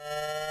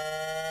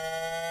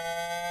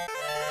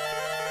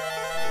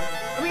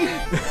I mean,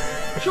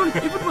 surely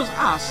if it was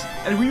us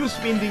and we were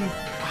spending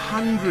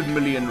 100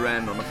 million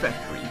rand on a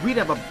factory, we'd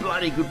have a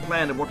bloody good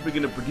plan of what we're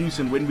going to produce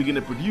and when we're going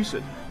to produce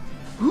it.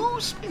 Who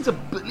spends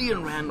R1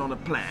 billion on a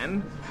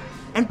plan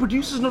and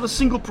produces not a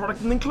single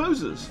product and then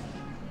closes?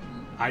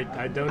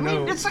 I don't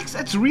know.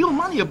 It's real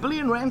money. R1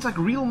 billion like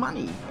real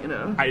money, you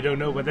know. I don't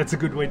know, but that's a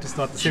good way to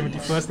start the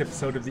 71st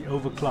episode of the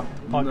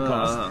Overclocked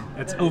podcast.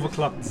 It's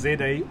Overclocked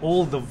ZA,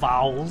 all the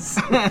vowels,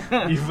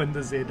 even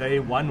the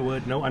ZA, one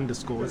word, no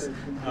underscores.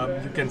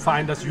 You can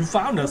find us. You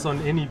found us on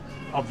any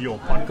of your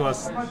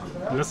podcast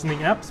listening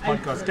apps,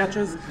 podcast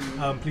catchers.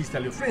 Please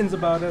tell your friends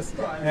about us.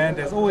 And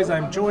as always,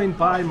 I'm joined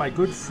by my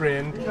good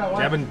friend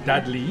Gavin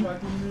Dudley,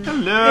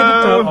 Hello,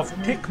 editor of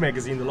Tech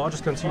Magazine, the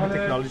largest consumer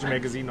technology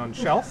magazine on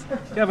shelf.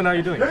 Gavin, how are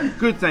you doing?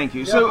 Good, thank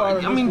you. So,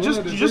 I mean,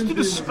 just to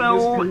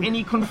dispel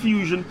any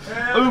confusion,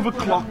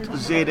 Overclocked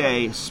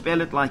ZA, spell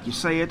it like you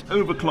say it.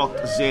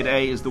 Overclocked ZA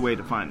is the way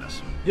to find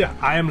us. Yeah,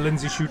 I am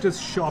Lindsay Shooters,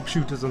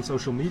 Sharpshooters on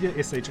social media,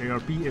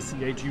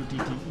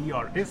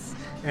 SharpSchutters,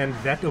 and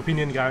That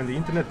Opinion Guy on the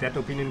internet,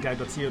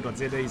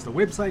 thatopinionguy.co.za is the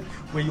website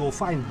where you will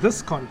find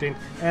this content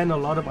and a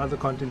lot of other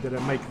content that I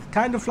make. It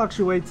kind of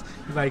fluctuates.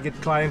 If I get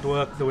client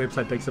work, the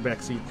website takes a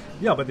backseat.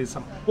 Yeah, but there's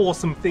some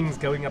awesome things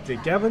going up there.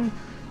 Gavin,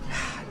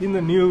 in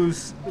the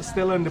news,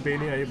 Stella and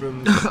Ndebeni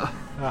Abrams,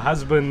 her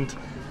husband,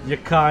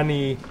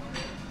 Yakani.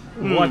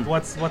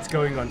 What's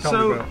going on? Tell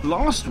me, bro.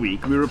 Last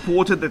week we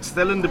reported that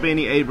Stella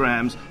Ndebeni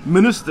Abrams,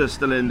 Minister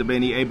Stella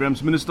Ndebeni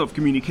Abrams, Minister of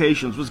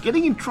Communications, was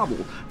getting in trouble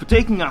for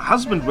taking her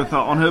husband with her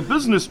on her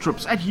business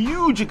trips at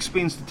huge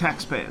expense to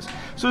taxpayers.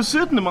 So a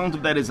certain amount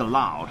of that is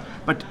allowed,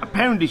 but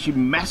apparently she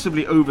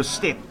massively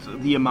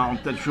overstepped the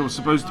amount that she was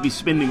supposed to be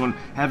spending on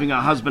having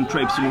her husband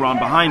traipsing around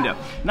behind her.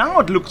 Now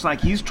it looks like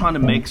he's trying to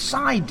make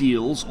side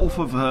deals off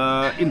of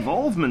her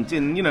involvement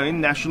in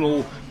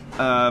national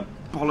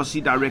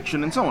policy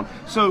direction and so on.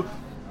 So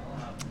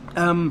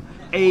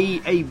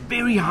a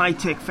very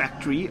high-tech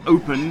factory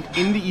opened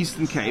in the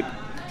Eastern Cape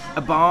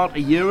about a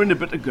year and a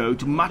bit ago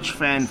to much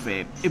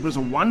fanfare. It was a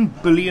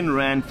R1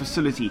 billion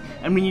facility,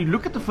 and when you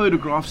look at the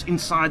photographs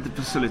inside the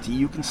facility,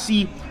 you can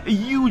see a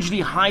hugely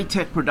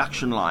high-tech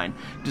production line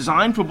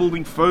designed for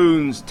building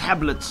phones,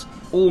 tablets,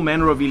 all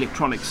manner of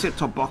electronics,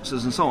 set-top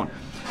boxes and so on.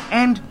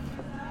 And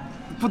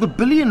for the R1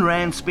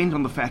 billion spent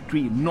on the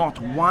factory, not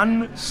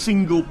one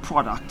single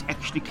product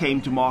actually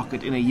came to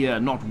market in a year.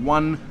 Not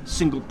one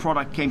single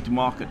product came to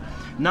market.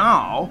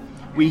 Now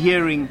we're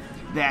hearing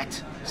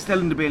that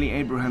Stella Ndebeni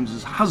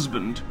Abrams'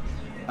 husband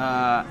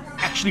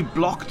actually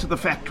blocked the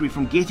factory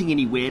from getting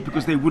anywhere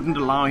because they wouldn't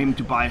allow him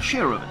to buy a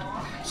share of it.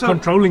 So,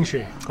 Controlling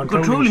share.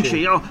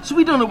 Yeah. So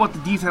we don't know what the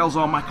details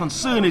are. My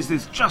concern is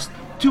there's just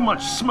too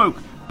much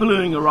smoke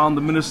billowing around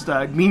the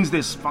minister. It means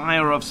there's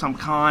fire of some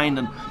kind,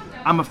 and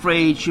I'm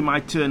afraid she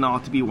might turn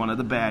out to be one of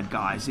the bad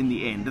guys in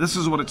the end. This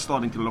is what it's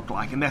starting to look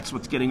like, and that's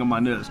what's getting on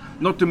my nerves.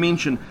 Not to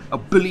mention a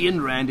R1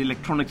 billion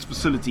electronics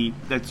facility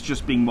that's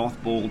just being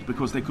mothballed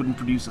because they couldn't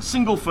produce a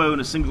single phone,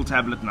 a single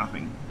tablet,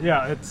 nothing.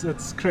 Yeah,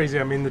 it's crazy.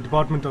 I mean, the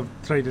Department of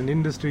Trade and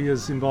Industry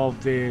is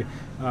involved there.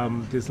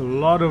 There's a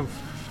lot of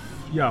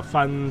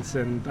funds,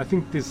 and I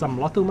think there's some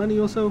lotto money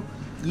also.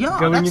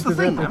 Yeah, that's the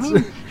thing. I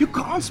mean, you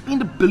can't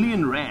spend R1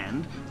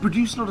 billion,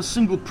 produce not a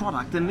single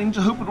product, and then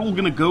just hope it's all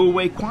going to go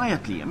away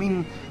quietly. I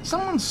mean,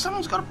 someone's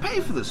got to pay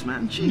for this,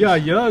 man. Jeez. Yeah, a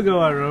year ago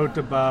I wrote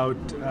about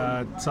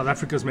South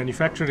Africa's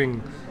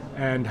manufacturing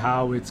and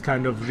how it's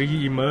kind of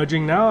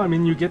re-emerging now. I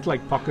mean, you get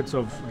like pockets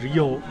of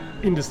real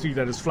industry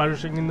that is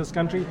flourishing in this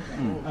country.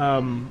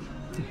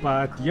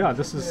 But yeah,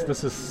 this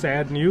is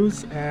sad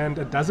news, and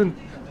it doesn't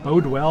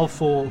bode well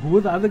for who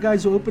are the other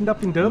guys who opened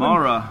up in Durban?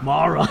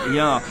 Mara.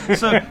 Yeah.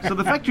 So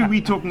the factory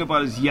we're talking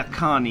about is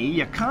Yakani.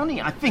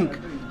 Yakani, I think,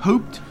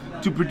 hoped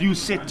to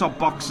produce set-top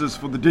boxes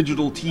for the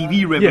digital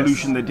TV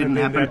revolution that didn't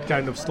happen. That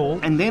kind of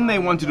stalled. And then they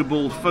wanted to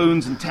build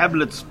phones and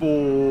tablets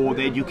for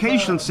the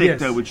education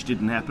sector, which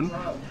didn't happen.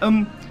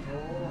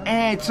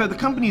 And so the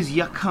company is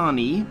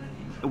Yakani,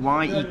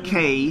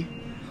 Yekani.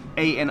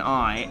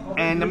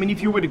 And I mean,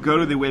 if you were to go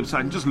to their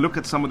website and just look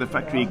at some of the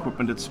factory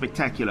equipment, it's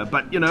spectacular.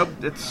 But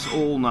it's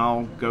all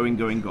now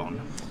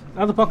gone.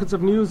 Other pockets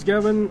of news,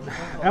 Gavin.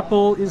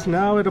 Apple is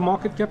now at a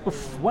market cap of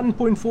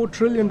 $1.4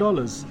 trillion.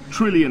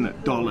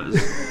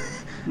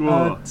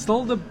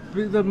 Still the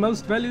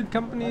most valued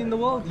company in the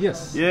world?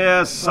 Yes.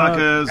 Yes,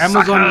 suckers.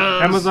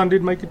 Amazon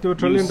did make it to $1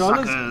 trillion.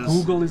 Suckers.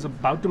 Google is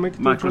about to make it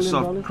to $1 trillion.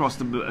 Microsoft crossed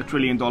 $1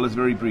 trillion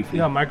very briefly.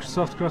 Yeah,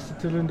 Microsoft crossed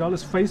 $1 trillion.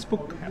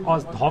 Facebook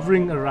was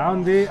hovering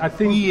around there. I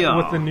think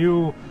with the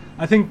new...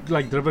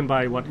 driven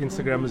by what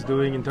Instagram is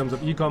doing in terms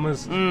of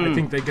e-commerce. I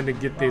think they're going to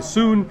get there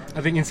soon.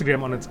 I think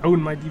Instagram on its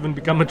own might even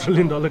become $1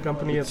 trillion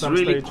company at some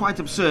stage. It's really quite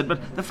absurd.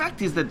 But the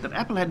fact is that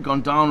Apple had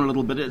gone down a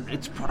little bit.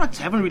 Its products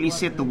haven't really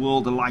set the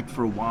world alight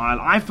for a while.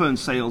 iPhone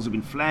sales have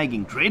been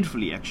flagging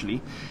dreadfully,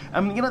 actually.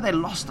 They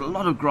lost a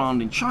lot of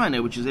ground in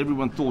China, which is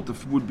everyone thought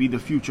would be the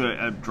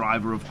future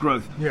driver of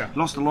growth. Yeah.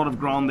 Lost a lot of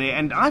ground there.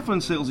 And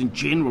iPhone sales in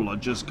general are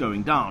just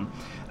going down.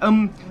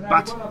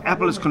 But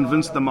Apple has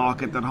convinced the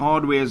market that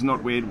hardware is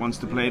not where it wants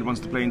to play. It wants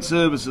to play in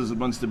services. It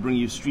wants to bring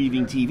you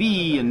streaming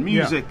TV and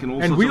music and all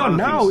sorts of other things. And we are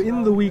now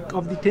in the week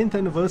of the 10th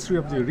anniversary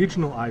of the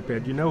original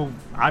iPad. You know,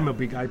 I'm a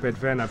big iPad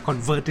fan. I've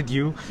converted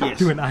you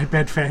to an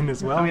iPad fan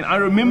as well. I mean, I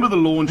remember the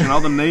launch and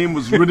how the name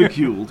was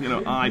ridiculed.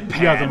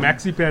 iPad. Yeah, the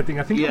MaxiPad thing.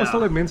 I think it was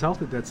still at Men's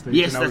Health at that stage.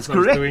 Yes, that's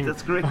correct.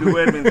 That's correct. We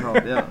were at Men's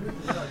Health. Yeah.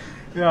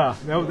 Yeah,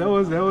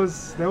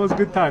 that was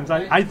good times.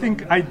 I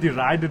think I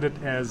derided it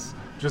as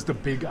just a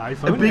big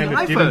iPhone, and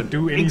it didn't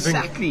do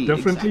anything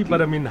differently.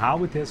 But I mean,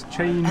 how it has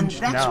changed. And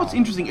that's what's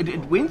interesting.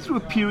 It went through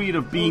a period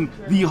of being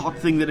the hot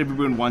thing that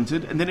everyone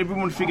wanted, and then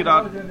everyone figured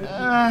out,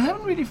 I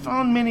haven't really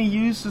found many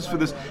uses for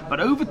this. But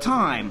over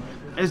time,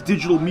 as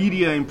digital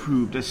media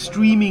improved, as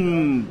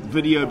streaming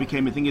video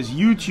became a thing, as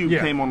YouTube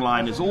came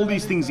online, as all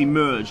these things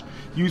emerged,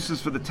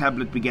 uses for the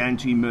tablet began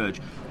to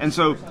emerge. And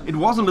so it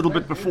was a little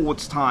bit before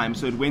its time,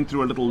 so it went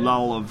through a little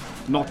lull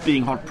of not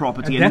being hot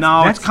property, and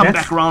now it's come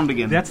back around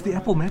again. That's the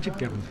Apple magic,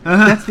 Kevin.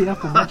 That's the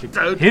Apple magic.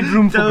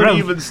 Headroom for growth. Don't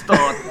even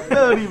start.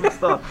 Don't even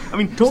start. I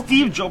mean,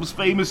 Steve Jobs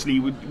famously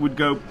would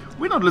go,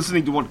 we're not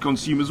listening to what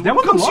consumers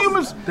want.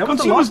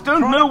 Consumers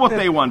don't know what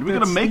they want. We're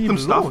going to make them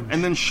stuff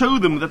and then show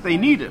them that they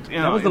need it.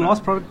 That was the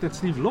last product that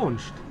Steve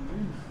launched.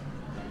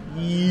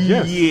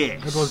 Yes.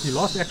 It was the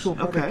last actual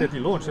product that he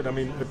launched. And I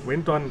mean, it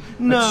went on.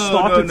 It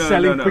started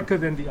selling quicker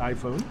than the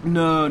iPhone.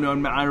 No.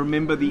 I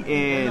remember the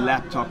Air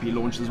laptop he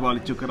launched as well. He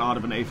took it out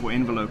of an A4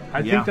 envelope.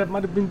 I think that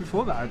might have been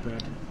before the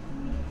iPad.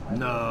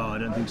 No, I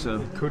don't think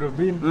so. It could have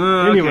been.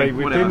 Anyway,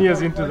 we're 10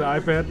 years into the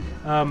iPad.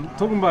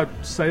 Talking about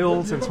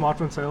sales and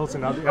smartphone sales,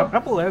 and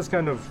Apple has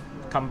kind of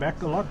come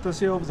back a lot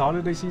this year over the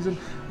holiday season.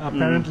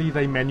 Apparently,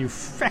 they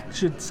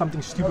manufactured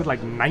something stupid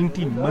like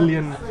 90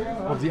 million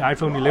of the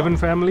iPhone 11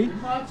 family,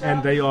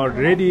 and they are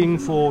readying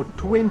for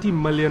 20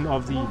 million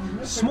of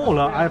the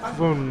smaller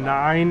iPhone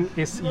 9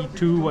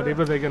 SE2,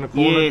 whatever they're going to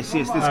call it. Yes,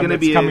 there's going to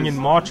be coming in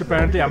March.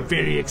 Apparently, I'm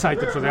very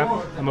excited for that.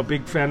 I'm a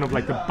big fan of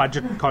like the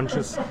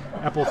budget-conscious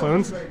Apple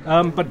phones.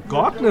 But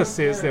Gartner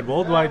says that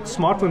worldwide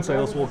smartphone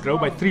sales will grow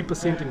by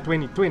 3% in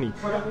 2020.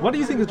 What do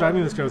you think is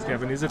driving this growth,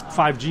 Kevin? Is it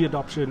 5G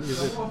adoption?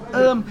 Is it?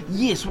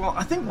 Yes, well,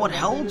 I think what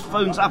held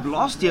phones up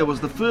last year was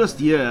the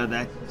first year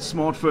that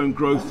smartphone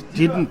growth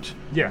didn't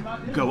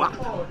go up.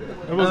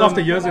 It was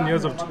after years and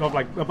years of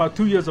like about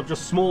 2 years of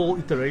just small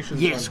iterations.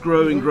 Yes,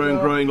 growing.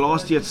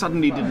 Last year it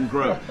suddenly didn't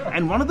grow.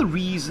 And one of the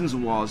reasons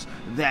was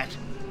that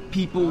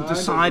people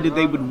decided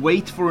they would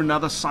wait for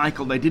another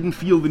cycle. They didn't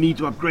feel the need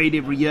to upgrade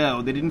every year,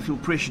 or they didn't feel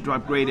pressure to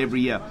upgrade every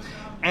year.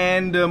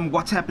 And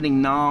what's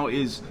happening now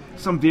is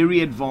some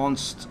very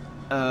advanced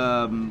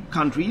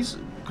countries,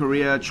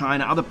 Korea,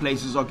 China, other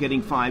places are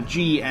getting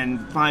 5G, and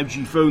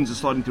 5G phones are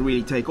starting to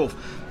really take off.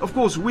 Of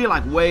course, we're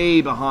like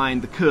way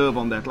behind the curve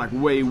on that, like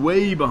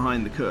way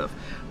behind the curve.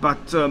 But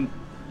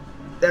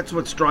that's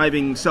what's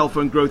driving cell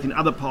phone growth in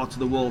other parts of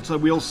the world. So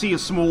we'll see a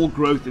small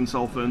growth in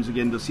cell phones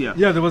again this year.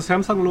 Yeah, there was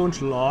Samsung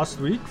launch last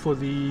week for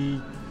the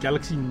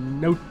Galaxy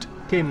Note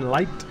 10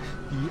 Lite,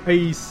 the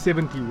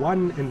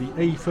A71 and the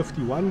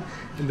A51,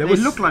 and they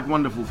look like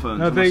wonderful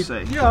phones, I must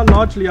say. Yeah,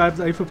 largely I have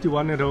the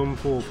A51 at home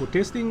for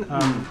testing.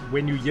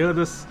 When you hear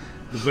this,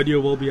 the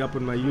video will be up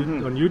on my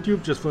on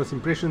YouTube, just first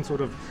impression,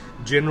 sort of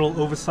general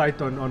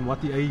oversight on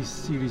what the A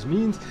series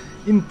means.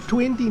 In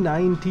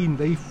 2019,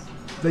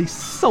 they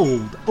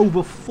sold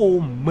over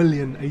 4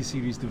 million A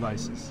series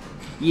devices.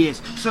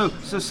 Yes, so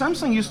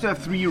Samsung used to have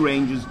 3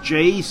 ranges.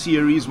 J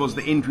series was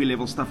the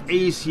entry-level stuff,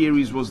 A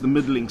series was the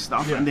middling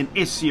stuff, and then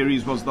S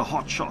series was the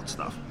hotshot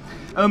stuff.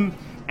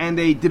 And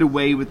they did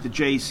away with the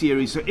J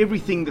series, so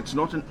everything that's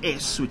not an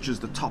S, which is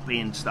the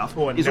top-end stuff,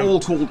 is all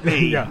called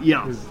A.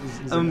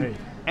 Is an A.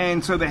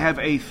 And so they have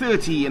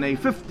A30 and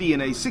A50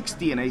 and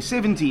A60 and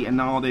A70, and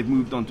now they've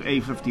moved on to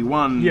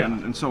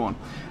A51 and so on.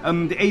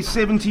 The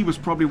A70 was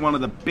probably one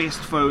of the best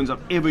phones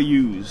I've ever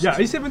used. Yeah,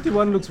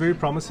 A71 looks very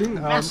promising.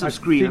 Massive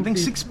screen, I think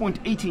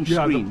 6.8-inch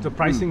screen. The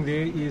pricing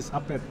there is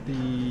up at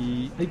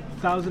the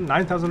 8,000,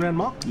 9,000 Rand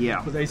mark.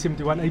 Yeah. For the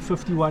A71,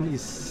 A51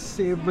 is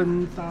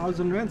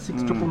 7,000 Rand,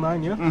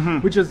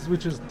 6,999, which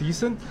is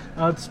decent.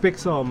 The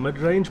specs are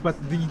mid-range, but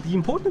the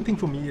important thing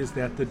for me is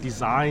that the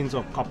designs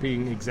are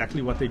copying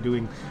exactly what they're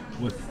doing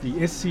with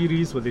the S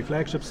series, with the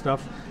flagship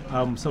stuff.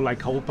 So like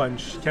hole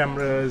punch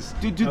cameras.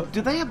 Do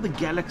they have the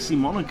Galaxy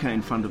moniker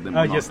in front of them?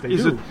 Yes, they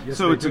do.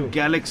 So it's a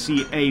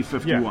Galaxy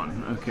A51.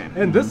 Yeah. Okay.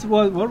 And this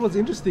was what was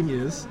interesting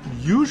is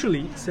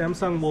usually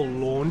Samsung will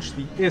launch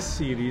the S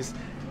series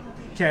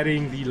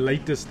carrying the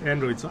latest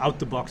Android, so out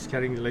the box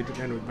carrying the latest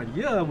Android. But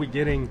here we're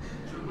getting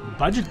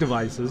budget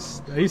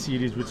devices, the A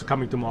series, which is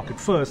coming to market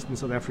first in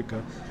South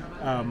Africa,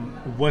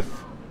 with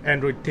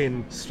Android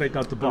 10 straight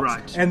out the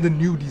box, and the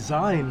new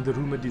design, the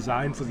rumored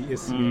design for the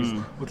S series,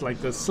 with like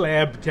the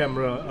slab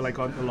camera like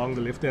along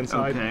the left hand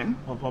side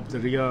of the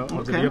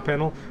rear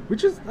panel,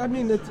 which is, I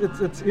mean,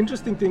 it's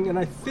interesting thing, and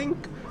I think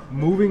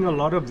moving a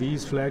lot of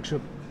these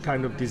flagship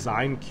kind of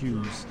design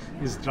cues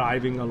is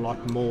driving a lot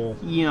more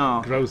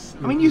Yeah. growth.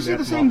 I mean, you see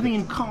the same thing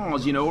in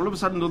cars, all of a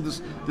sudden all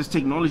this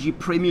technology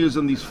premieres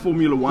on these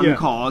Formula One Yeah.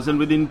 cars, and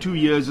within 2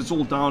 years it's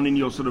all down in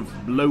your sort of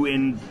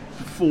low-end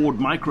Ford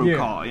micro Yeah,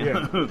 car.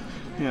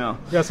 Yeah.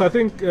 Yeah, so I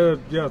think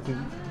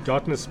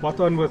Gartner's spot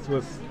on with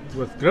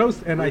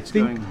growth, and It's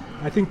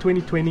I think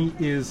 2020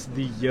 is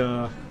the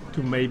year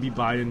to maybe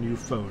buy a new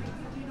phone.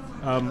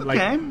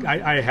 Okay.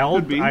 I held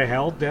Could be.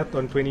 that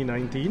on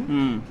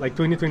 2019. Like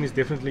 2020 is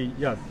definitely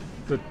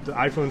the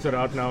iPhones that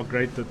are out now are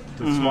great. The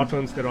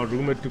smartphones that are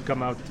rumored to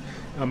come out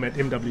at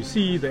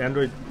MWC, the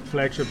Android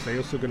flagships, they're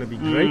also going to be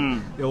great.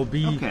 There'll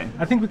be, Okay.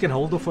 I think we can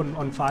hold off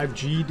on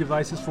 5G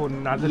devices for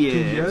another 2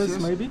 Yes, years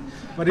yes. maybe.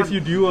 But if you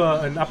do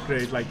an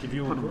upgrade, like if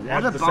you What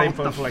have the same about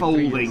phone the for like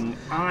 3 years, folding?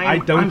 I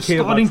don't I'm care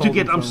starting about to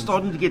get. folding I'm phones.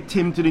 starting to get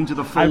tempted into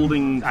the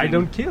folding. I thing.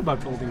 don't care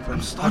about folding phones.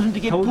 I'm starting to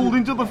get Told you. pulled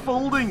into the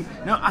folding.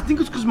 Now, I think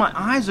it's because my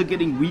eyes are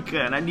getting weaker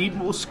and I need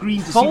more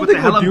screen to see what Folding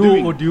the hell or I'm dual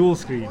doing. or dual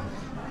screen.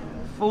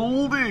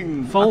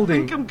 Folding. Folding. I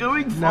think I'm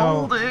going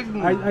No,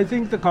 folding. I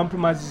think the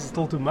compromise is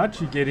still too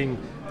much. You're getting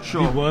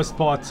Sure. the worst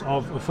parts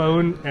of a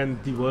phone and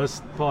the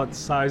worst parts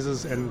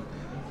sizes and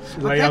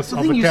But layouts that's the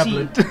of thing, a you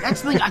tablet. see.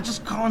 That's the thing. I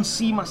just can't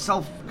see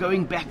myself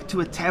going back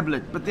to a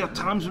tablet. But there are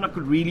times when I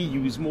could really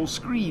use more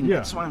screen. Yeah.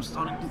 That's why I'm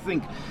starting to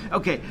think.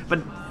 Okay, but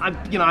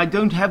I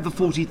don't have the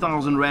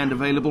 40,000 rand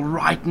available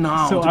right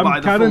now So to buy I'm the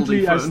folding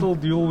currently, I phone. still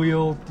dual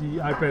wield the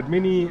iPad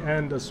mini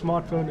and a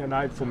smartphone,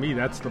 and for me,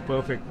 that's the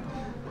perfect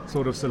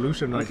sort of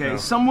solution right Okay, now.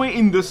 somewhere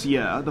in this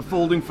year, the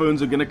folding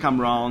phones are going to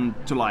come round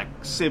to like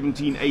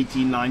 17,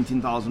 18,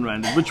 19,000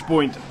 rand, at which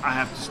point I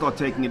have to start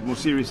taking it more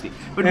seriously.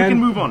 But we And can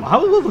move on. How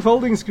will the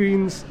folding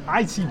screens?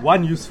 I see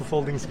one use for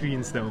folding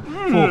screens though,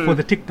 for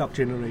the TikTok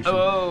generation.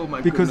 Oh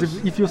my Because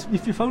goodness.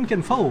 if your phone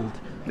can fold,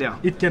 Yeah.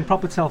 it can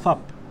prop itself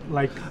up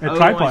like a Oh, I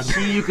tripod.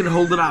 see, you can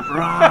hold it up.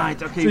 Right,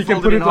 okay, So you can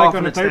fold put it it in like half on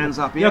and a it table. stands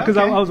up. Yeah, because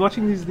okay. I was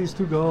watching these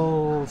two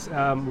girls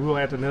who were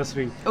at a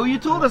nursery. Oh, you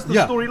told us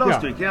the story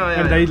last week. Yeah,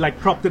 And they like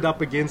propped it up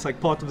against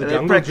like part of the They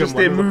jungle practiced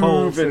gym, one their of the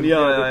poles, move and the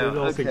yeah,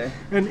 whole thing. okay.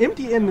 And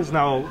MTN has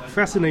now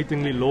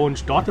fascinatingly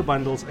launched data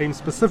bundles aimed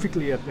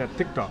specifically at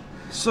TikTok.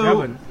 So,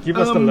 Gavin, give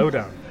us the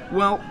lowdown.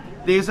 Well,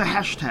 there's a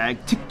hashtag,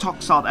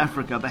 TikTok South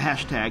Africa, the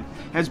hashtag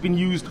has been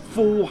used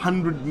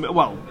 400,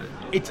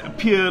 it's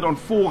appeared on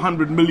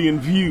 400 million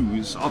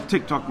views of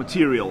TikTok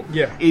material.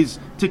 Yeah. Is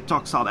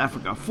TikTok South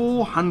Africa.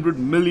 400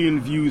 million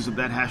views of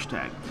that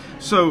hashtag.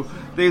 So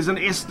there's an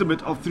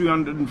estimate of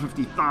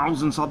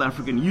 350,000 South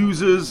African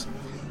users.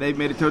 They've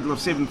made a total of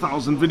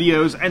 7,000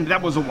 videos, and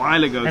that was a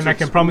while ago. And so I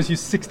can promise you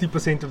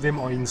 60% of them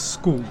are in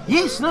school.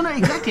 Yes, no,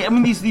 exactly. I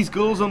mean, these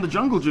girls on the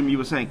jungle gym, you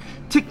were saying.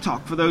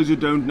 TikTok, for those who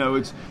don't know,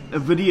 it's a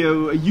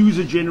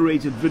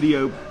user-generated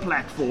video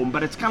platform,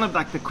 but it's kind of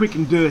like the quick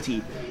and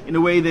dirty, in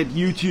a way that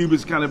YouTube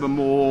is kind of a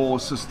more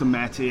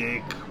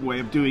systematic way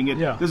of doing it.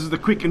 Yeah. This is the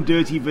quick and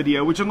dirty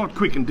video, which are not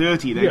quick and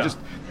dirty. They're Yeah. just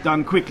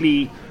done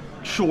quickly,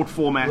 short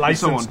format, and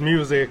so Licensed on.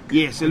 music.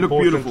 Yes, they look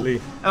beautiful.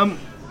 importantly.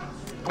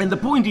 And the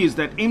point is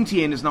that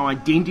MTN has now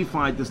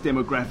identified this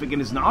demographic and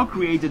has now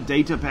created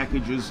data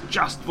packages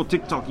just for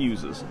TikTok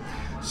users.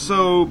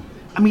 So,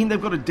 I mean,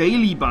 they've got a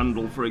daily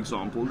bundle, for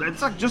example,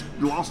 that's like just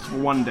lasts for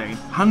 1 day,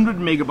 100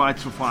 megabytes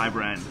for 5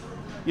 rand.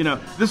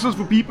 This is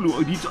for people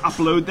who need to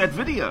upload that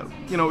video.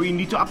 You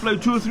need to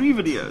upload 2 or 3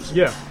 videos.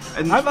 Yeah.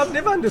 And I've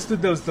never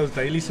understood those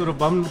daily sort of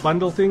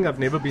bundle thing. I've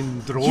never been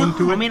drawn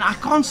to it. I mean, I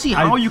can't see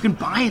how you can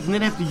buy it and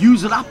then have to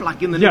use it up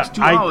like in the next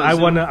 2 hours.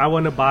 I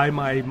wanna buy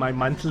my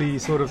monthly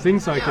sort of thing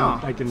so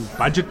I can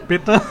budget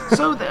better.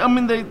 So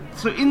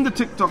in the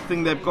TikTok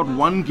thing, they've got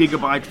 1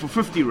 gigabyte for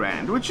 50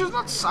 rand, which is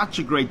not such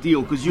a great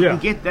deal because you Yeah. can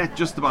get that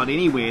just about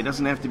anywhere. It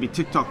doesn't have to be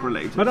TikTok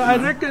related. But I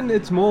reckon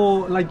it's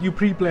more like you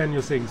pre-plan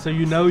your thing, so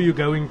you're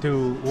going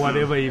to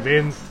whatever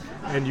event,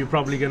 and you're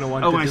probably going to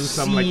want to I do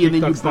some like see, and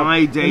then TikTok you stuff. buy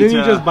And then data.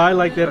 you just buy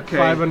like that Okay.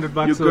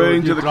 $500. You're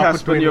going or to the drop it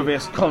Casper 20.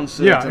 West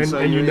concert. Yeah, so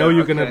and you know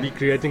you're going to okay. be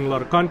creating a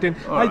lot of content.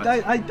 Alright.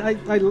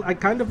 I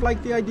kind of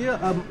like the idea.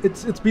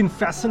 It's been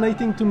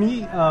fascinating to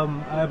me. I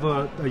have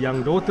a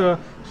young daughter.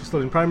 She's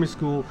still in primary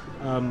school.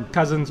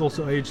 Cousins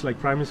also age like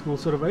primary school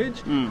sort of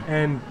age,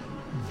 and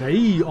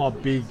they are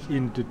big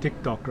into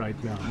TikTok right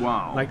now.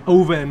 Wow. Like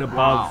over and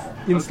above Wow.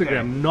 Instagram,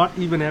 Okay. not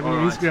even having an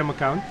Alright. Instagram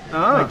account.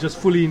 Ah. Like just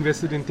fully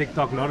invested in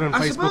TikTok, not on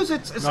I Facebook, suppose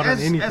it's not on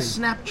anything. as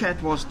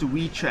Snapchat was to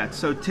WeChat,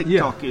 so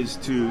TikTok is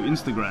to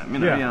Instagram.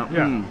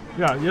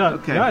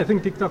 Okay. Yeah, I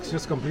think TikTok's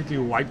just completely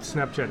wiped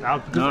Snapchat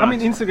out. Because, I Alright.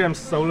 mean, Instagram's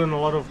stolen a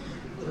lot of,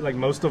 like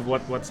most of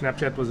what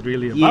Snapchat was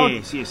really about.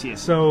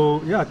 Yes.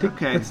 So yeah, I think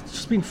Okay. it's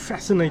just been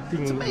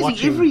fascinating Amazing.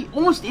 watching.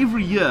 Almost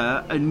every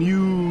year, a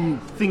new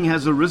thing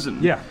has arisen.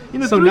 Yeah.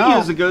 So 3 now-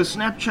 years ago,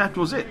 Snapchat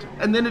was it,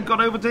 and then it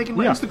got overtaken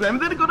by Yeah. Instagram, and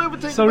then it got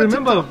overtaken So by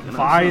remember, TikTok.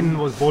 Vine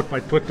was bought by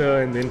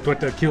Twitter, and then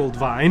Twitter killed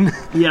Vine.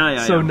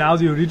 Yeah. So now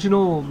the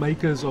original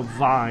makers of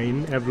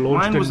Vine have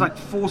launched Mine was like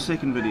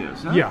 4-second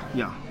videos. Huh?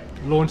 Yeah.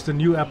 launched a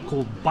new app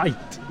called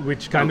Byte,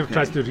 which kind of Okay.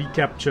 tries to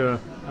recapture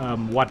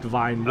what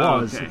Vine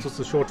was. Okay. It's just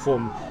a short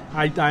form.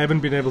 I haven't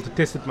been able to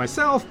test it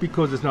myself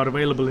because it's not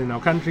available in our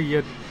country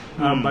yet.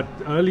 But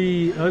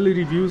early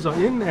reviews are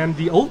in, and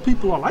the old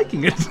people are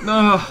liking it.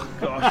 Oh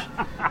gosh,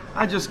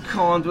 I just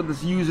can't with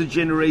this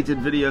user-generated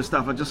video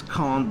stuff. I just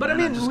can't. But I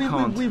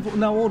mean, we've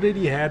now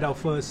already had our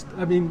first.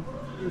 I mean,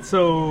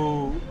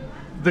 so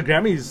the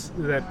Grammys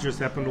that just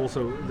happened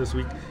also this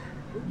week.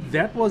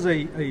 That was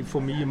a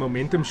for me a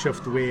momentum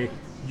shift where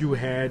you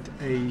had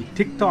a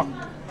TikTok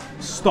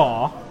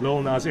star,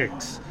 Lil Nas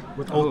X,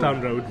 with Old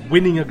Town Road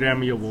winning a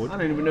Grammy Award. I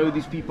don't even know who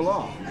these people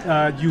are.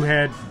 You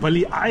had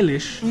Billie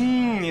Eilish.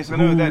 Yes, I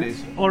know who that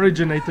is.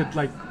 Originated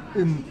like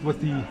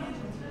with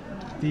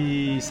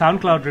the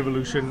SoundCloud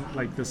revolution,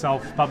 like the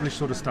self-published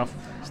sort of stuff.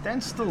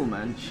 Stand still,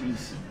 man.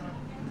 Jeez.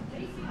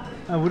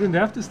 I wouldn't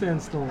have to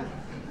stand still.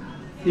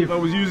 If I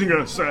was using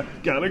a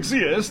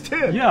Galaxy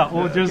S10. Yeah,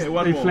 or just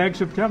okay, a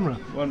flagship camera.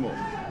 One more.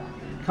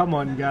 Come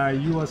on, guy,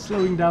 you are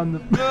slowing down the...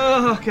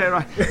 Okay,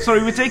 right.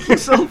 Sorry, we're taking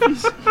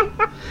selfies.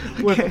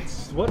 Okay.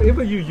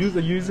 Whatever you use,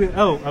 are using...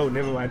 Oh,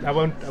 never mind.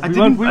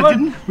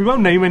 We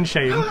won't name and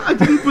shame. I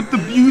didn't put the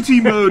beauty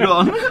mode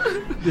on.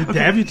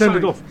 Have you turned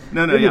it off?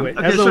 No, anyway, yeah.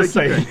 Okay, as I was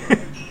saying...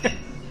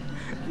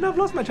 No, I've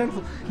lost my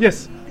channel.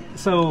 Yes.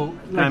 So,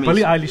 like,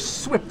 Billie Eilish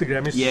swept the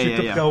Grammys. She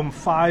took home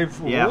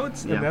 5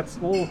 awards, and that's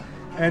all.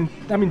 And,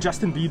 I mean,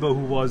 Justin Bieber,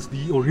 who was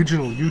the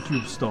original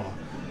YouTube star,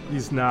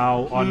 is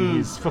now on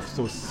his 5th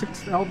or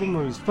 6th album,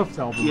 or his 5th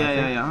album.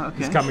 Okay.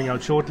 He's coming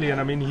out shortly, and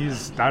I mean,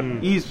 he's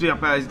done. He's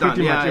done.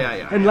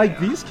 And like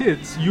these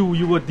kids, you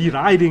were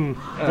deriding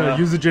the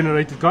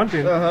user-generated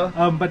content,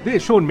 but there,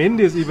 Shawn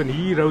Mendes, even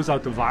he rose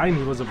out of Vine.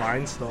 He was a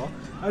Vine star.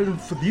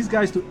 For these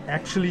guys to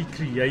actually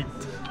create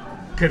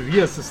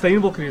careers,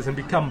 sustainable careers, and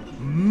become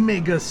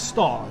mega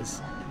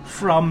stars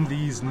from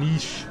these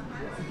niche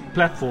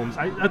platforms,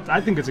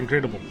 I think it's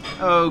incredible.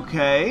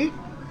 Okay.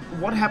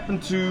 What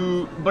happened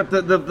to... But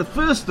the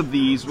first of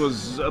these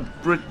was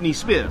Britney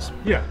Spears.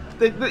 Yeah.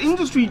 The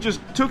industry just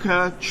took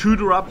her,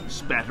 chewed her up,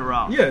 spat her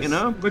out. Yes, you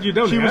know? but you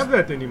don't have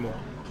that anymore.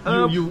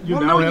 You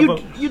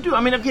do. I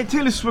mean, okay,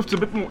 Taylor Swift's a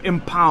bit more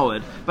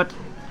empowered, but...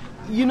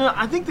 You know,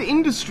 I think the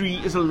industry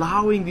is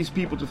allowing these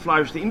people to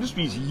flourish. The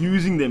industry is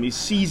using them, is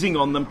seizing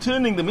on them,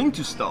 turning them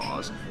into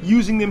stars,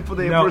 using them for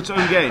its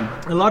own gain.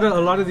 A lot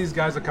of these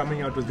guys are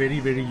coming out with very,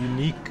 very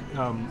unique.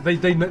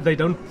 They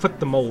don't fit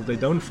the mold. They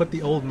don't fit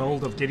the old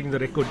mold of getting the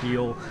record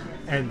deal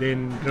and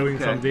then growing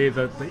from there.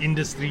 The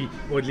industry,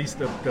 or at least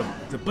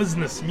the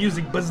business,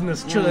 music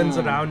business, churns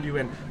around you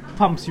and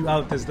pumps you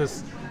out as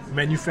this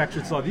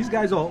manufactured star. These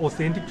guys are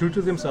authentic, true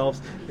to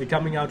themselves. They're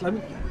coming out. I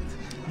mean,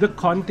 the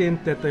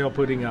content that they are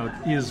putting out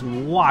is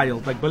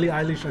wild. Like Billie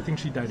Eilish, I think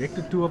she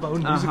directed 2 of her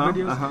own music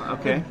videos.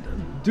 Okay.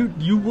 And, dude,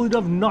 you would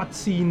have not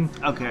seen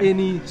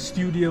any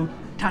studio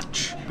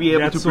touch be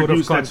able to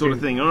produce that content. sort of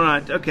thing. All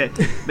right, okay.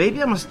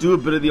 Maybe I must do a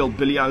bit of the old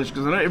Billie Eilish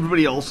because I know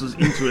everybody else is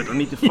into it. I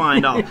need to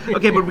find out.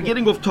 Okay, but we're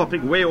getting off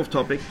topic, way off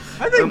topic.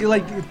 I think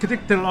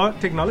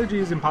technology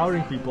is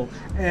empowering people.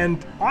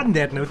 And on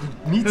that note,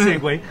 neat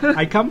segue,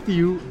 I come to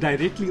you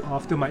directly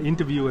after my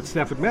interview with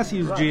Stafford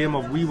Matthews, GM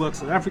of WeWork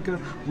South Africa.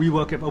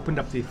 WeWork have opened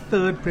up their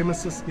 3rd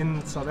premises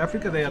in South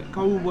Africa. They are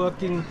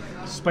co-working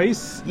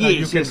space.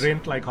 You can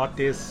rent like hot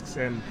desks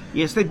and...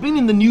 Yes, they've been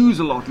in the news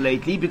a lot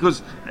lately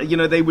because,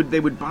 they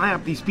would buy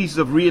up these pieces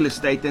of real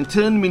estate and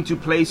turn them into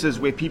places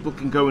where people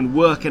can go and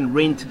work and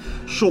rent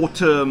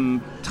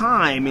short-term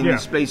time in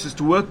these places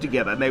to work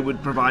together. And they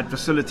would provide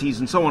facilities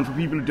and so on for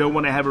people who don't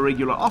want to have a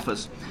regular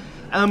office.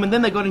 And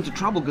then they got into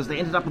trouble because they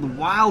ended up with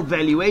wild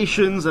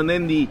valuations, and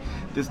then the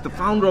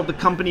founder of the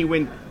company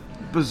went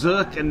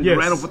berserk and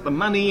ran off with the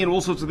money, and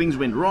all sorts of things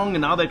went wrong,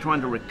 and now they're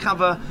trying to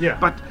recover.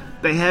 But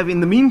they have, in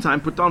the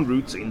meantime, put down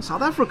roots in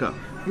South Africa.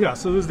 Yeah,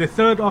 so this is their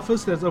 3rd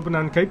office that's opened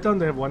in Cape Town.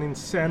 They have one in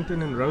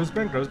Sandton and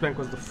Rosebank. Rosebank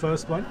was the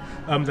first one.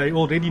 They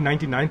already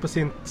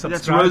 99% subscribed.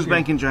 That's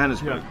Rosebank in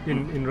Johannesburg. Yeah,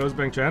 in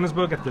Rosebank,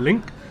 Johannesburg, at the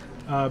link.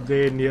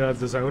 They're near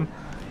the zone.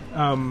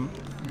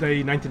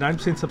 They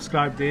 99%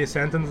 subscribed there.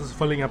 Sandton is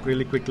filling up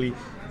really quickly.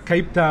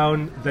 Cape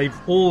Town, they've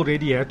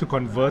already had to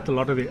convert a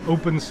lot of their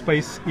open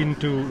space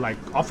into like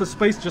office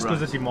space just because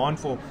the demand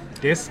for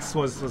desks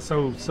was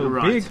so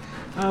big.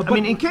 I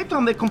mean, in Cape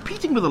Town, they're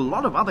competing with a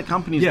lot of other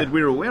companies that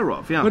we're aware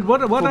of. Yeah. But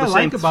what I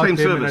like about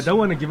them, and I don't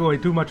want to give away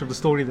too much of the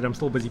story that I'm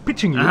still busy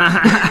pitching you.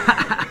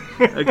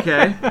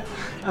 Okay.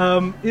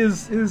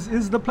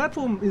 Is the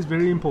platform is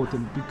very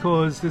important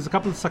because there's a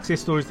couple of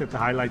success stories that they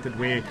highlighted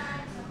where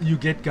you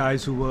get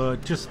guys who were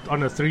just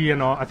on a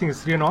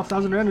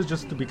 3,500 rand is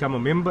just to become a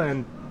member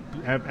and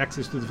have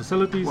access to the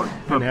facilities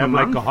and have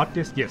like a hot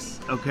desk.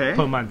 Yes. Okay.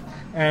 Per month.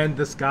 And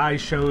this guy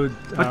showed.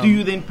 But do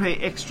you then pay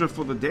extra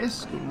for the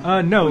desk?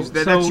 No.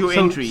 That's your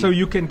entry. So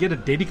you can get a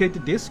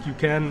dedicated desk. You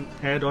can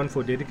add on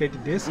for a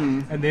dedicated desk,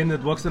 and then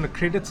it works on a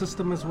credit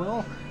system as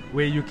well,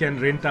 where you can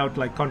rent out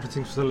like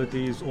conferencing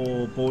facilities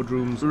or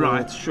boardrooms.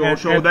 Right.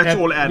 Sure. That's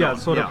all add-on. Yeah.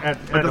 Sort of.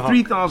 But the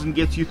 3,000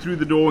 gets you through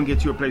the door and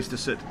gets you a place to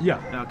sit.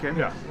 Yeah. Okay.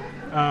 Yeah.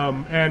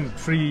 And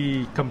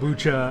free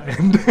kombucha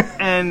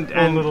and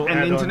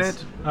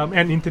internet.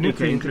 And internet,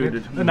 free included.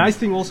 internet. A nice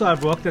thing also,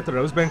 I've worked at the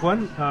Rosebank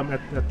one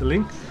at the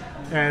link.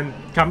 and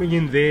coming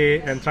in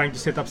there and trying to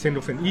set up send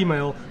off an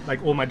email,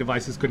 like all my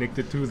devices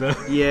connected to the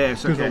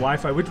Yes, to the okay.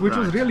 Wi-Fi, which was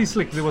Right. really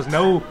slick. There was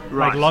no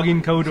Right. like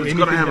login code So or it's anything.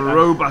 got to have a that I-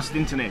 robust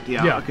internet.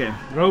 Yeah. Okay.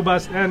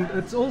 robust, and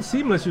it's all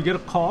seamless. You get a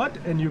card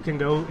and you can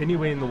go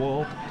anywhere in the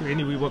world to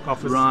any WeWork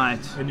office, Right.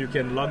 and you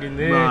can log in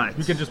there. Right.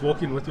 You can just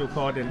walk in with your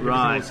card and everything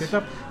Right. all set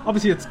up.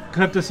 Obviously, it's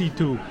courtesy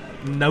to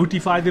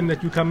notify them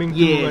that you're coming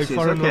Yes, to a yes,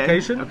 foreign okay,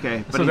 location,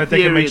 okay. But so in that they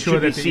can theory, make it sure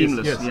should be that it is-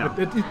 seamless, yes,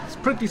 yeah. it's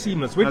pretty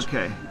seamless. Which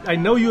Okay. I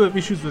know you have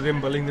issues with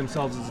them billing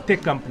themselves as a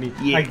tech company.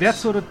 Yes. Like that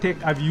sort of tech,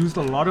 I've used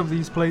a lot of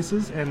these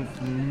places, and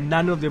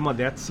none of them are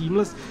that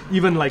seamless.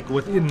 Even like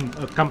within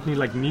a company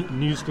like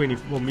News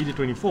 24 or Media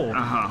 24.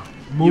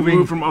 You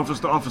move from office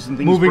to office and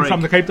things Moving break.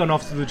 from the Cape Town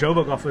office to the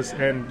Joburg office,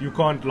 and you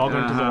can't log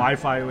onto the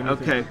Wi-Fi or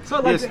anything. Okay.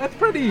 So like Yes. that's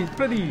pretty.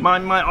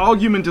 My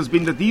argument has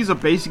been that these are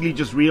basically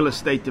just real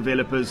estate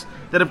developers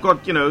that have got,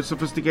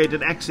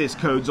 sophisticated access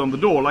codes on the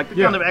door, like the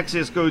Yeah. kind of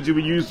access codes you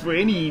would use for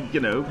any,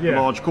 Yeah.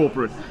 large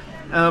corporate.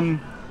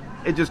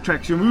 It just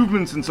tracks your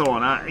movements and so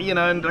on.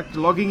 And like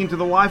logging into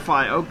the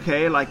Wi-Fi,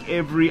 okay, like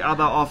every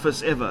other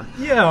office ever.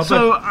 Yeah,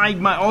 So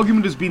my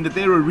argument has been that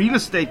they're a real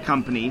estate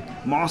company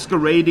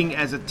masquerading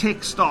as a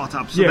tech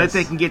startup, so Yes. that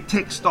they can get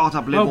tech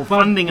startup level Well, but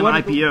funding and what-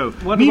 IPO.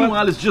 what Meanwhile,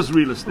 about- it's just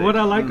real estate. What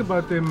I like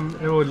about them,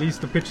 or at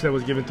least the pitch that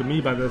was given to me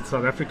by the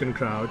South African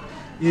crowd,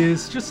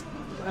 is just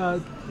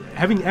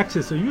having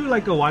access. So you're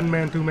like a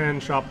one-man, two-man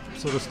shop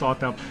sort of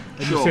startup,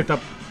 and Sure. you set up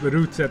the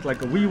roots at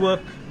like a WeWork.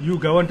 You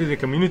go onto the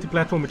community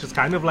platform, which is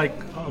kind of like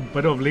a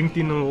bit of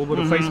LinkedIn and a little bit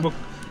of Facebook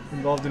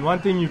involved in one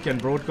thing. You can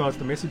broadcast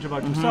a message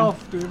about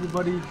yourself to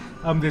everybody.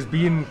 There's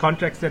been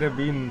contracts that have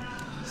been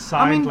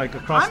signed like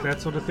across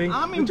that sort of thing.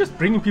 And just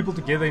bringing people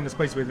together in a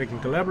space where they can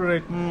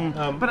collaborate.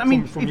 But I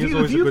mean, for me, is if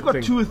always a you've good got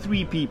thing. 2 or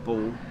 3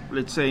 people,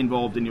 let's say,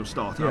 involved in your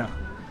startup, Yeah.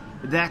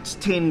 that's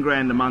 10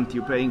 grand a month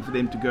you're paying for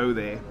them to go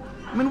there.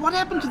 I mean, what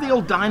happened to the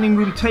old dining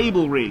room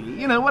table,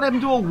 really? What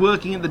happened to all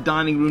working at the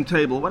dining room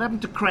table? What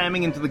happened to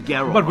cramming into the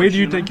garage? But where do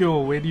you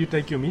know?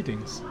 take your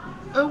meetings?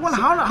 Well,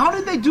 how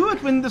did they do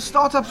it when the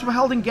startups were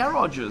held in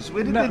garages?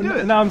 Where did they do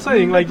it? No, I'm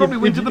saying They like probably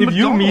went to the if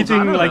you're McDonald's, I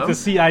meeting don't like know. the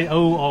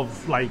CIO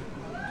of like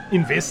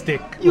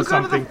Investec You or go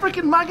something, to the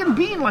freaking mug and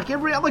bean like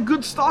every other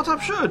good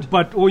startup should.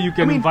 but or you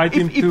can invite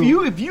him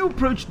to. If you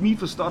approached me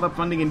for startup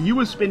funding and you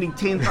were spending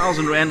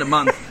 10,000 rand a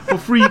month for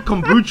free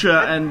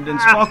kombucha and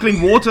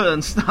sparkling water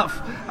and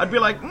stuff, I'd be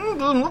like, I'm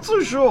not so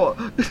sure.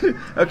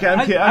 Okay, I'm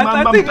kidding.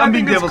 I I'm think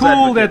being it's devil's cool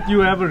advocate. that you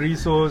have a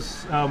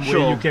resource where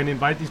Sure. you can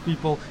invite these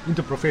people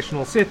into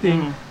professional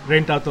setting,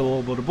 rent out a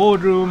little bit of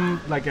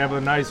boardroom, like have a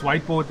nice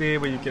whiteboard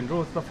there where you can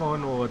draw stuff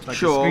on, or it's like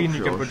Sure, a screen you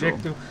sure, can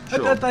project sure,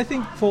 to. sure. I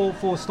think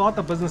for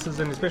startup businesses,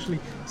 and especially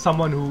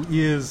someone who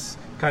is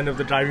kind of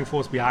the driving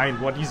force behind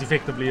what is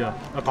effectively a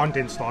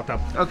content startup.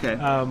 Okay.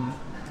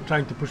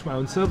 Trying to push my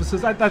own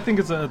services. I think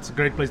it's a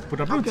great place to put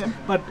up roots. Okay.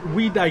 But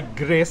we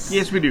digress.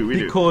 Yes, we do.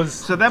 because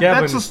so that's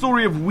Gavin, the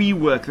story of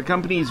WeWork. The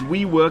company is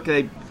WeWork.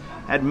 They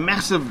had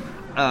massive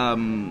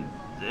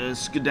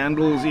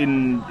scandals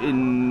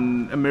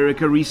in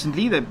America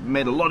recently. They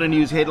made a lot of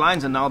news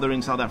headlines, and now they're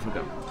in South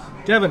Africa.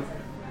 Gavin,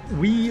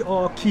 we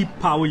are Keep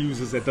power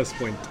users at this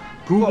point.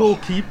 Google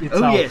Keep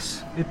itself.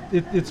 yes.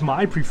 It's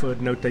my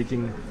preferred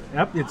note-taking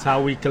app. It's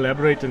how we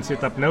collaborate and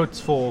set up notes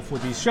for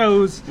these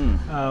shows,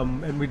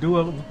 and we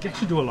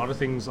actually do a lot of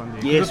things on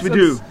there. Yes,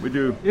 It's- we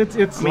do.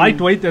 It's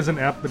lightweight as an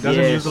app. It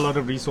doesn't Yes. use a lot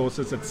of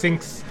resources. It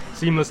syncs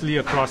seamlessly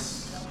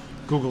across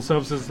Google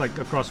services, like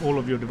across all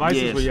of your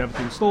devices Yes. where you have it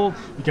installed.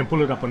 You can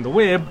pull it up on the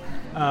web.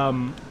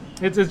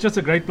 It's just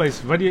a great place.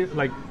 Video,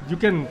 like you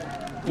can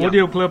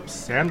audio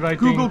clips, handwriting.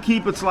 Google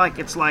Keep, it's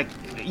like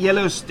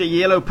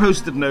yellow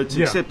post-it notes,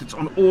 Yeah. except it's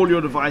on all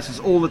your devices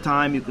all the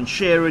time. You can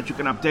share it, you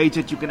can update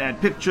it, you can add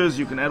pictures,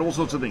 you can add all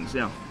sorts of things.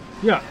 Yeah.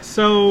 Yeah.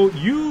 So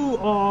you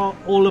are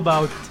all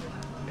about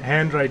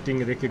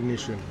handwriting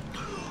recognition.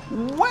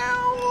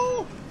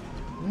 Well,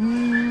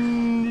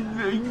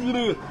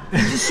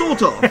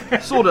 sort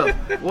of.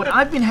 What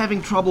I've been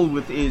having trouble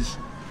with is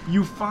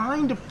you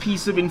find a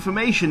piece of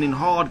information in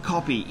hard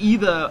copy.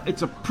 Either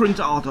it's a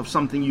printout of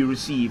something you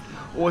received,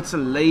 or it's a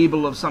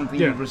label of something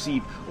Yeah. you've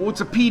received, or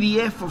it's a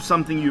PDF of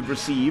something you've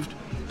received,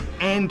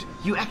 and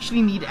you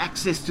actually need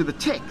access to the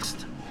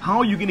text. How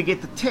are you going to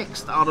get the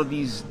text out of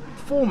these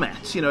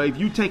formats? If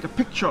you take a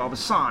picture of a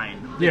sign,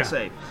 let's Yeah.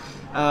 say,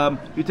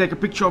 you take a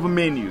picture of a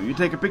menu, you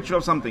take a picture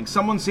of something,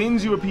 someone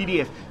sends you a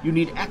PDF, you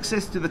need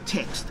access to the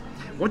text.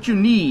 What you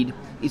need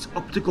is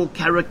optical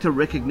character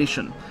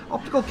recognition.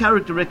 Optical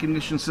character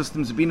recognition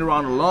systems have been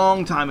around a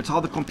long time. It's how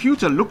the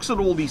computer looks at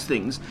all these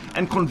things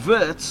and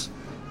converts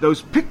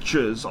those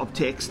pictures of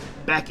text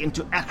back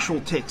into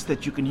actual text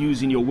that you can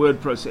use in your word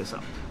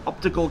processor.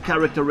 Optical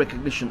character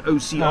recognition,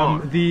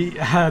 OCR. The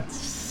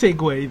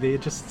segue there,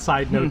 just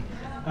side note.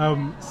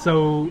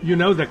 So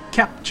the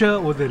capture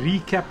or the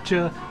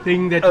recapture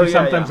thing that you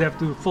sometimes have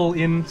to fill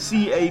in.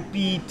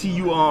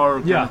 CAPTUR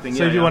kind Yeah. of thing.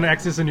 So if you want to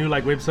access a new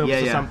like web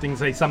service or Yeah. something,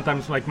 they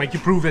sometimes like make you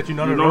prove that you're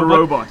not You're a not a robot.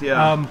 robot,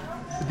 yeah.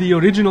 the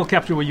original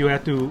capture where you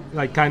had to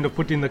like kind of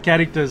put in the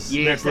characters.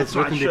 Yes, that's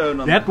right, shown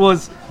on that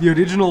was the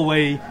original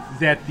way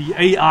that the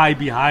AI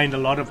behind a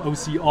lot of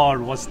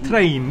OCR was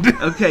trained.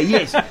 Okay,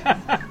 yes.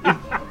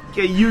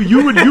 Okay,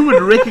 you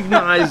would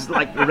recognize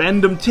like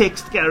random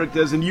text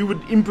characters, and you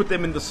would input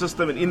them in the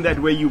system, and in that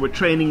way you were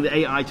training the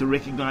AI to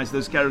recognize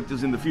those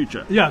characters in the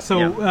future. Yeah.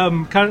 So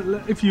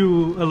if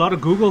a lot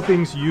of Google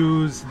things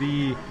use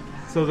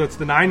so that's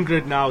the 9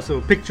 grid now, so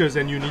pictures,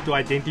 and you need to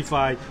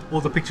identify all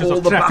the pictures all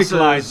of the traffic buses,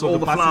 lights, all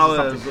the buses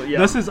flowers. or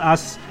this is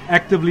us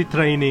actively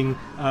training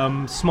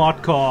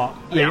smart car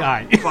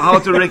AI. For how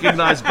to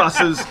recognize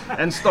buses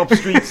and stop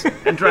streets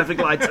and traffic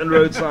lights and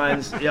road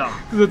signs. Yeah.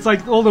 It's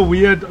like all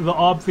the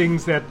odd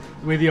things that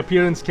where the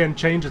appearance can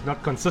change, it's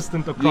not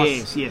consistent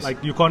across. Yes.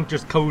 Like you can't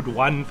just code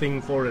one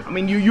thing for it. I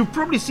mean, you've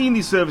probably seen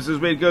these services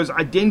where it goes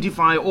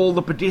identify all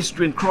the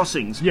pedestrian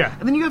crossings. Yeah.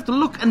 And then you have to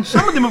look, and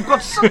some of them have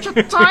got such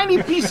a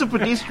tiny piece of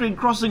pedestrian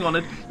crossing on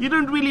it, you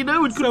don't really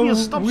know. It could be a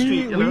stop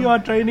street. We are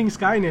training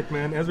Skynet,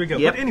 man, as we go.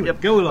 Yep, But anyway,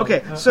 yep. go along.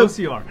 Okay, so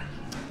OCR.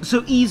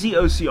 So easy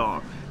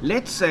OCR.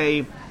 Let's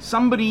say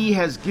somebody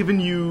has given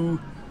you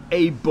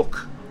a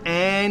book,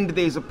 and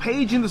there's a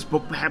page in this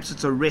book, perhaps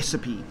it's a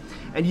recipe,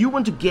 and you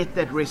want to get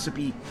that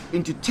recipe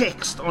into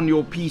text on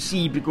your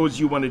PC because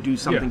you want to do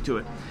something to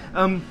it.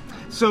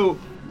 So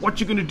what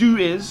you're going to do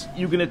is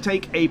you're going to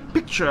take a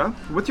picture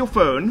with your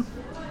phone,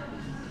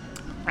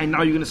 and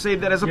now you're going to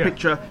save that as a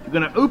picture. You're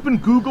going to open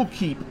Google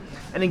Keep,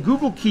 and in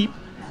Google Keep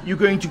you're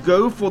going to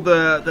go for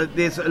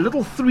there's a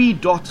little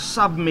 3-dot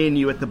sub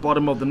menu at the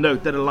bottom of the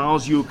note that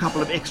allows you a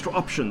couple of extra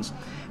options,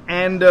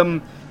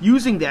 and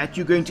using that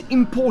you're going to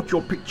import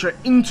your picture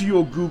into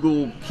your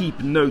Google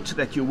Keep note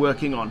that you're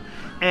working on.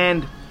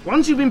 And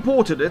once you've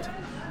imported it,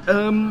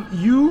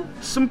 you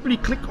simply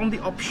click on the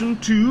option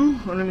to,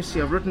 let me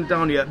see, I've written it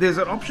down here, there's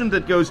an option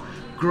that goes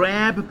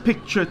grab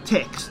picture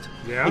text.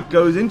 It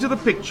goes into the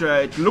picture,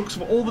 it looks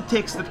for all the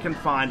text it can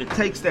find, it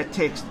takes that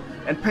text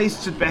and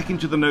pastes it back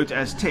into the note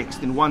as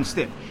text in one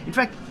step. In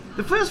fact,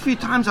 the first few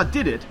times I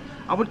did it,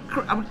 I would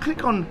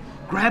click on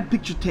grab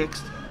picture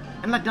text,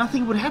 and like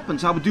nothing would happen.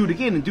 So I would do it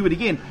again and do it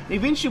again. And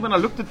eventually, when I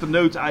looked at the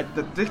note,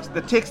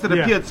 the text that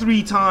appeared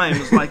 3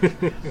 times, like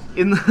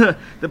in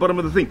the bottom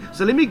of the thing.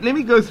 So let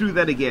me go through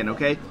that again.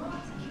 Okay,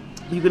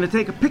 you're going to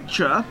take a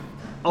picture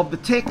of the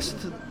text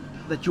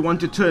that you want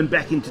to turn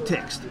back into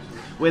text,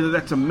 whether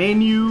that's a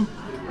menu,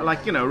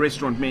 like, you know,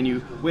 restaurant menu,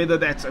 whether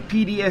that's a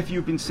PDF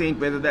you've been sent,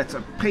 whether that's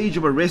a page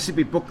of a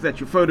recipe book that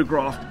you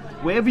photographed,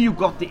 wherever you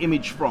got the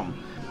image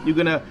from. You're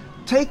going to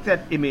take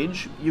that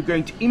image, you're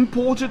going to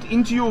import it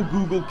into your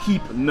Google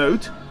Keep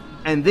note,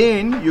 and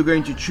then you're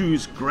going to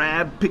choose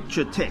grab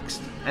picture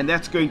text, and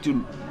that's going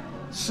to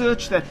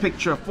search that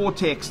picture for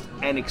text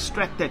and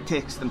extract that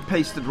text and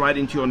paste it right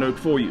into your note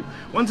for you.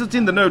 Once it's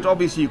in the note,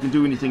 obviously you can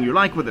do anything you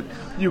like with it.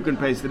 You can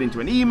paste it into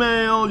an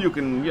email, you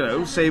can, you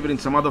know, save it in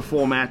some other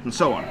format and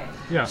so on.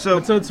 Yeah, so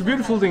it's a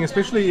beautiful thing,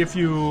 especially if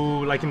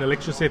you, like in a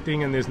lecture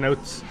setting and there's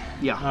notes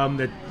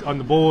that on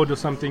the board or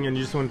something, and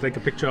you just want to take a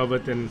picture of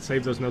it and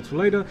save those notes for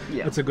later.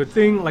 It's a good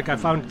thing. Like I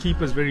found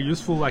Keep is very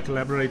useful. I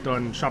collaborate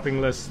on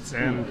shopping lists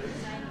and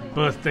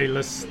birthday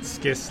lists,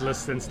 guest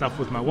lists and stuff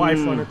with my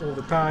wife on it all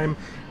the time.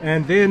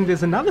 And then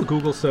there's another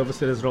Google service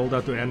that has rolled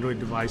out to Android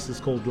devices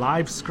called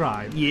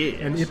LiveScribe.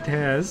 And it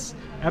has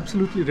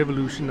absolutely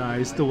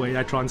revolutionized the way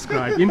I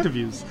transcribe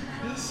interviews.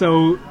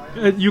 So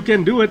you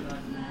can do it.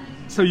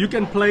 So you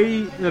can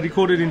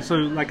record it in, so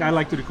like I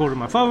like to record on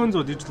my phones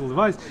or digital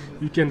device.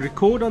 You can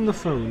record on the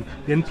phone,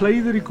 then play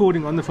the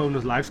recording on the phone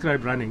with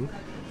LiveScribe running,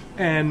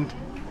 and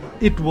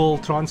it will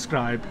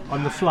transcribe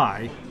on the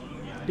fly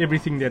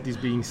everything that is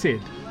being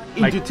said.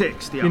 Into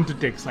text, Into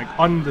text, like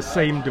on the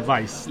same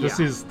device. This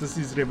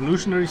is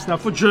revolutionary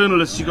stuff. For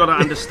journalists, you got to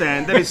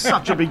understand that is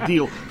such a big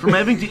deal. From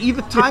having to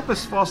either type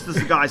as fast as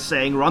the guy's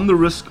saying, run the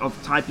risk of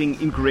typing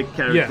incorrect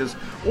characters,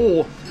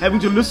 or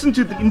having to listen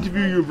to the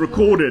interview you've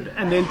recorded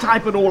and then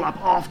type it all up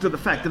after the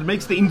fact. It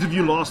makes the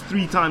interview last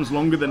 3 times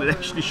longer than it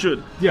actually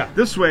should.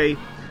 This way,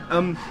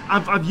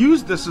 I've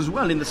used this as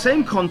well in the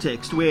same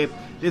context where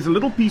there's a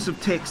little piece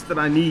of text that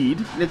I need.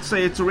 Let's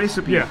say it's a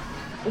recipe.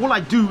 All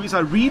I do is I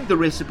read the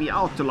recipe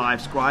out to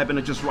LiveScribe, and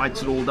it just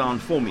writes it all down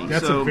for me.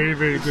 That's a very,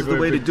 very good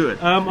way to do it.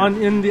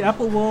 In the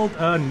Apple world,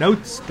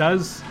 Notes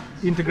does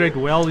integrate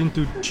well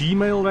into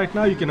Gmail right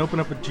now. You can open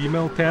up a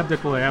Gmail tab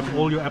that will have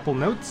all your Apple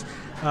Notes.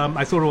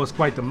 I thought it was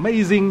quite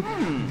amazing.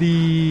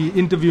 The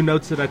interview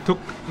notes that I took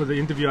for the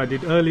interview I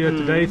did earlier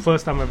today,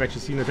 first time I've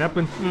actually seen it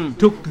happen,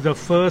 took the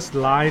first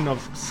line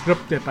of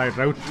script that I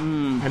wrote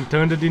and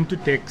turned it into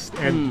text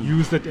and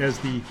used it as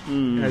the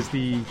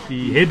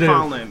header,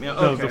 file name.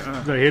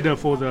 the header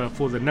for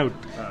the note,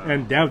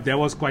 and that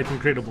was quite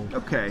incredible.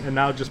 And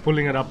now just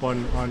pulling it up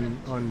on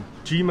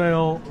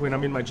Gmail when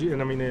I'm in my I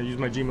use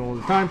my Gmail all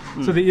the time.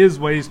 So there is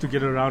ways to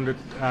get around it,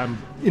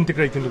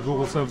 integrate into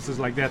Google services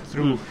like that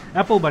through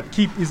Apple, but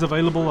Keep is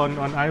available on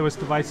iOS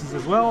devices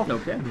as well.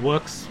 It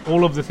works.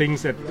 All of the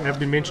things that have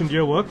been mentioned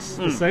here works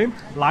the same.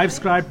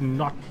 LiveScribe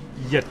not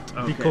yet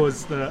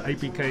because the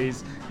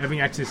APKs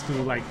having access to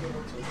like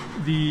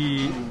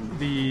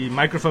the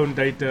microphone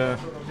data,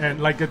 and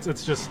like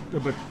it's just a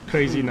bit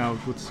crazy now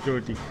with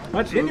security.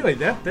 But anyway,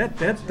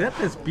 that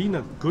has been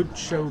a good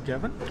show,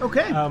 Gavin.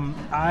 Okay.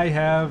 I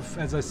have,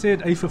 as I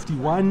said,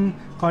 A51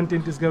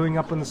 content is going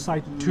up on the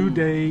site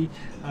today.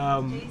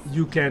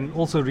 You can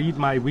also read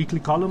my weekly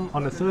column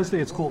on a Thursday.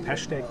 It's called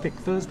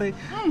 #TechThursday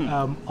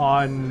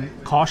on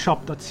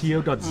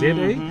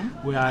carshop.co.za,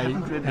 where I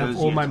have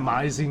all my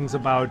misings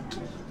about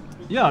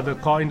the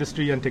car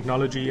industry and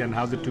technology and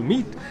how the two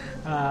meet.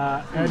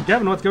 And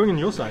Gavin, what's going on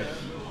your side?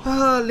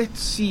 Let's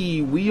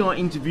see. We are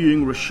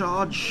interviewing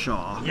Rashad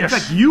Shah. Yes. In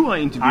fact, you are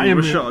interviewing am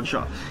Rashad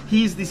Shah.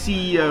 He's the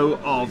CEO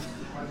of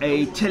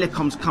a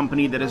telecoms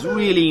company that has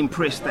really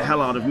impressed the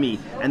hell out of me,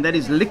 and that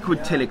is Liquid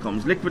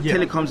Telecoms. Liquid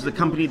Telecoms is the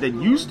company that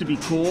used to be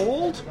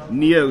called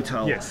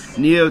Neotel. Yes.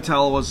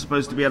 Neotel was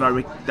supposed to be a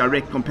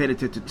direct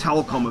competitor to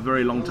Telkom a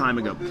very long time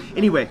ago.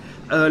 Anyway,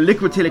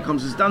 Liquid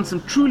Telecoms has done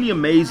some truly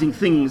amazing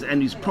things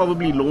and is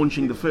probably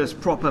launching the first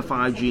proper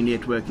 5G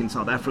network in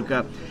South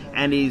Africa,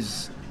 and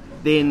is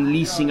then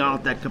leasing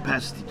out that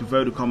capacity to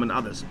Vodacom and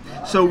others.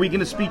 So we're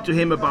going to speak to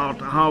him about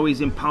how he's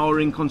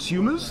empowering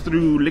consumers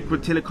through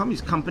Liquid Telecom,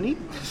 his company.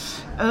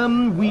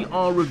 We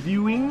are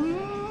reviewing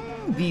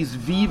these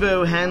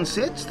Vivo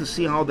handsets to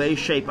see how they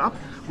shape up.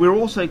 We're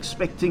also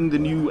expecting the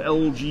new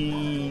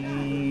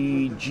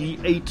LG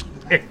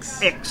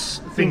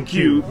G8X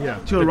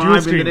ThinQ to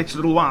arrive in the next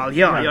little while.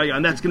 Yeah,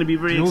 and that's going to be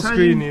very exciting. Dual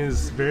screen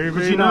is very,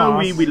 very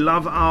nice. We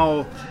love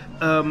our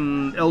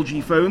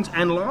LG phones.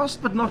 And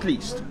last but not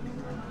least,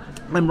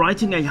 I'm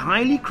writing a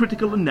highly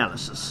critical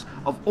analysis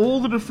of all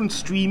the different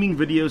streaming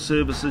video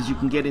services you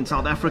can get in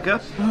South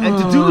Africa. And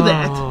to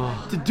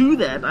do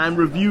that, I'm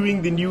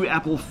reviewing the new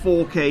Apple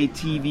 4K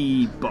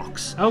TV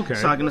box. Okay.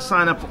 So I'm going to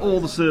sign up for all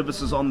the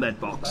services on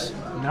that box.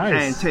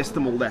 Nice. And test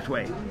them all that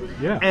way.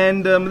 Yeah.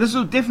 And this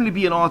will definitely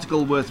be an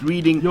article worth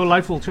reading. Your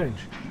life will change.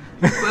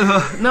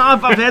 No,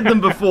 I've had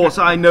them before,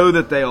 so I know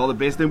that they are the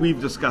best, and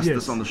we've discussed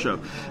this on the show.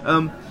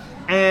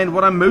 And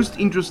what I'm most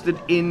interested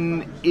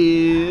in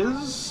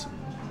is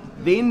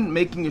then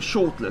making a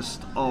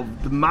shortlist of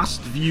the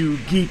must-view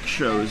geek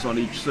shows on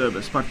each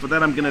service. But for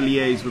that, I'm going to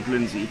liaise with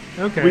Lindsay.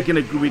 Okay. We can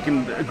agree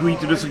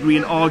to disagree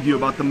and argue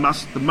about the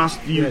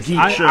must-view geek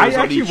shows. I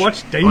actually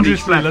watch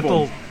Dangerously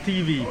Little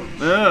TV.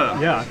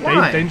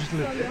 Why?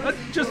 Dangerously.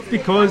 Just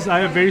because I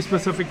have very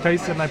specific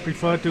tastes and I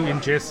prefer to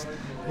ingest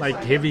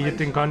like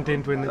heavy-hitting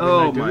content when I do.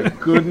 Oh my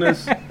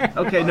goodness.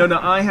 Okay, no,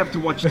 I have to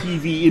watch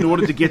TV in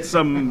order to get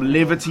some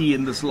levity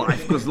in this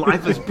life, because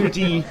life is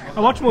pretty I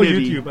watch more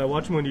heavy.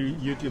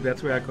 YouTube.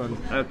 That's where I can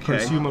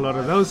consume a lot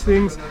of those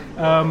things.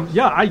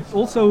 I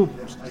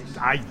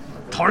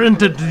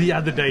torrented the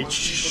other day.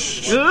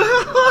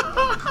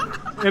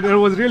 And it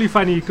was really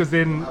funny because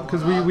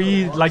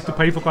we like to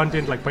pay for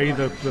content, like pay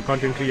the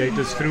content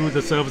creators through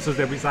the services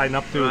that we sign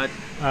up to,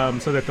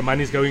 so that the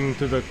money's going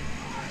to the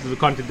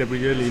content that we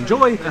really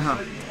enjoy.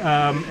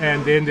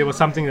 And then there was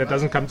something that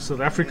doesn't come to South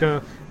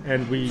Africa,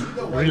 and we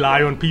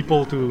rely on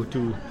people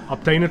to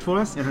obtain it for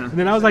us. And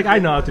then I was like, I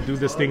know how to do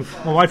this thing.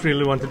 My wife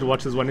really wanted to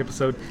watch this one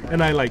episode,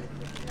 and I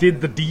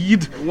did the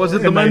deed. Was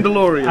it The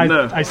Mandalorian?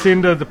 No. I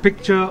sent her the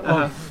picture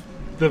of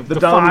the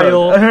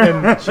file,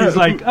 and she's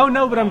like, "Oh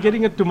no, but I'm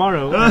getting it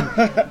tomorrow."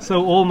 And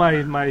so all my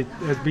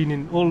has been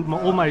in all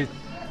my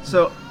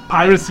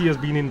piracy has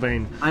been in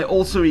vain. I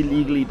also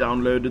illegally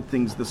downloaded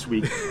things this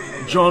week.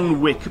 John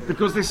Wick,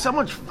 because there's so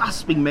much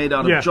fuss being made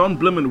out of John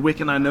Blim and Wick,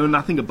 and I know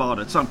nothing about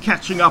it, so I'm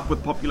catching up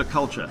with popular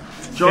culture.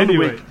 John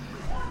Wick,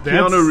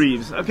 Keanu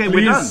Reeves. Okay,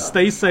 we're done. Please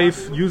stay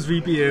safe, use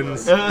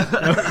VPNs.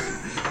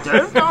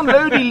 Don't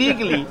download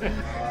illegally.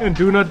 And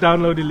do not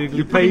download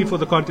illegally. Pay for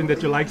the content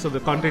that you like so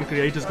the content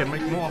creators can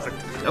make more of it.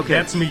 Okay.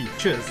 That's me.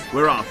 Cheers.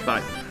 We're off.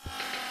 Bye.